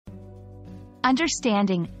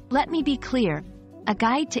Understanding, let me be clear, a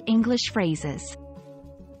guide to English phrases.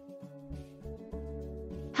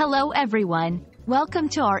 Hello everyone, welcome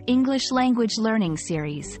to our English language learning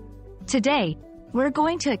series. Today, we're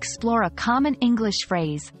going to explore a common English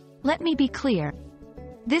phrase, let me be clear.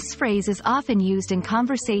 This phrase is often used in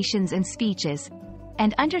conversations and speeches,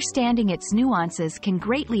 and understanding its nuances can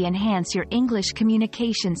greatly enhance your English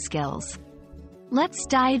communication skills. Let's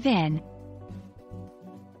dive in.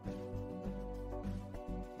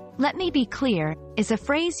 Let me be clear is a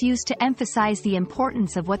phrase used to emphasize the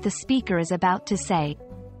importance of what the speaker is about to say.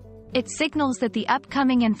 It signals that the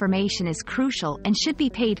upcoming information is crucial and should be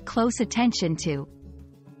paid close attention to.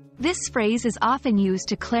 This phrase is often used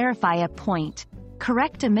to clarify a point,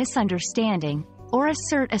 correct a misunderstanding, or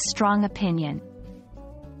assert a strong opinion.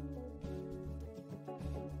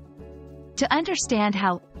 To understand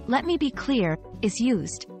how "let me be clear" is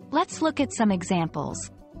used, let's look at some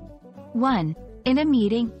examples. 1. In a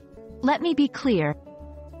meeting, let me be clear.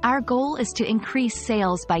 Our goal is to increase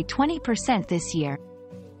sales by 20% this year.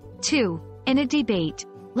 2. In a debate,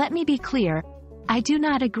 let me be clear. I do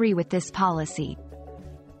not agree with this policy.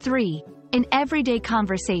 3. In everyday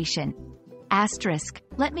conversation. Asterisk,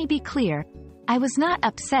 let me be clear. I was not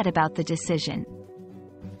upset about the decision.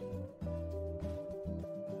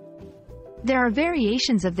 There are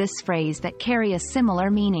variations of this phrase that carry a similar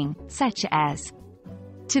meaning, such as,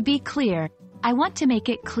 to be clear, I want to make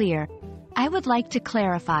it clear. I would like to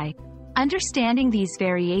clarify. Understanding these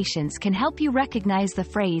variations can help you recognize the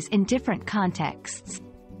phrase in different contexts.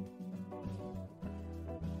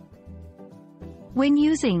 When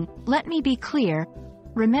using, let me be clear,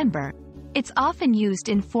 remember, it's often used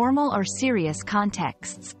in formal or serious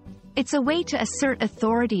contexts. It's a way to assert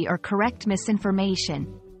authority or correct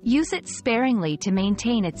misinformation. Use it sparingly to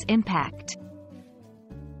maintain its impact.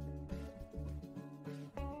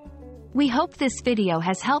 We hope this video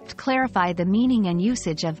has helped clarify the meaning and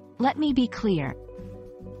usage of "let me be clear."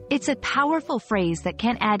 It's a powerful phrase that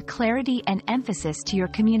can add clarity and emphasis to your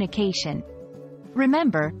communication.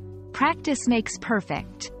 Remember, practice makes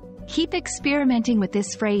perfect. Keep experimenting with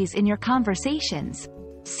this phrase in your conversations.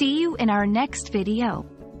 See you in our next video.